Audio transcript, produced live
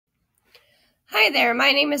Hi there,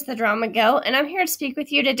 my name is the Drama Goat, and I'm here to speak with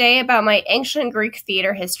you today about my Ancient Greek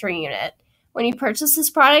Theater History unit. When you purchase this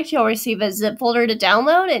product, you'll receive a zip folder to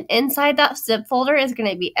download, and inside that zip folder is going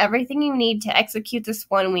to be everything you need to execute this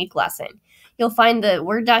 1-week lesson. You'll find the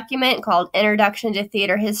Word document called Introduction to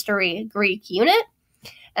Theater History Greek Unit,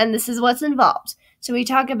 and this is what's involved. So we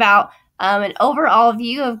talk about an overall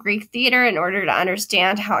view of Greek theater in order to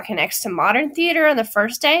understand how it connects to modern theater on the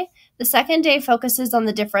first day. The second day focuses on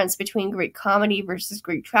the difference between Greek comedy versus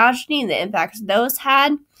Greek tragedy and the impacts those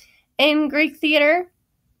had in Greek theater.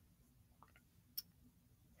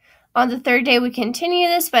 On the third day, we continue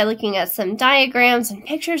this by looking at some diagrams and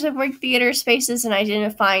pictures of Greek theater spaces and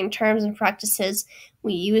identifying terms and practices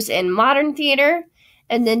we use in modern theater.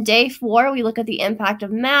 And then day 4, we look at the impact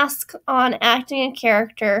of masks on acting a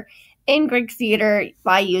character in Greek theater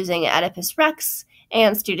by using Oedipus Rex,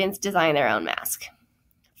 and students design their own mask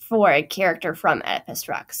for a character from Oedipus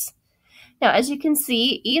Rex. Now, as you can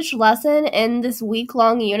see, each lesson in this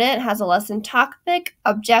week-long unit has a lesson topic,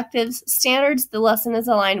 objectives, standards the lesson is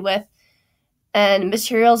aligned with, and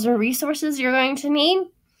materials and resources you're going to need.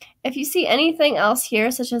 If you see anything else here,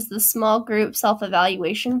 such as the small group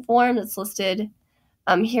self-evaluation form that's listed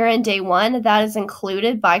here in day 1, that is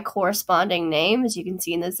included by corresponding name, as you can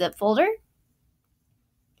see in the zip folder.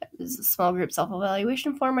 This is a small group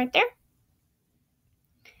self-evaluation form right there.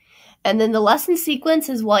 And then the lesson sequence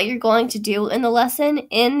is what you're going to do in the lesson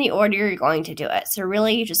in the order you're going to do it. So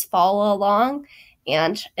really, you just follow along,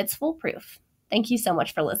 and it's foolproof. Thank you so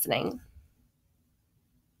much for listening.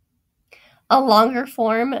 A longer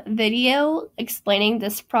form video explaining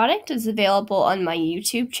this product is available on my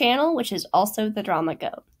YouTube channel, which is also The Drama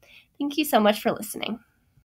Goat. Thank you so much for listening.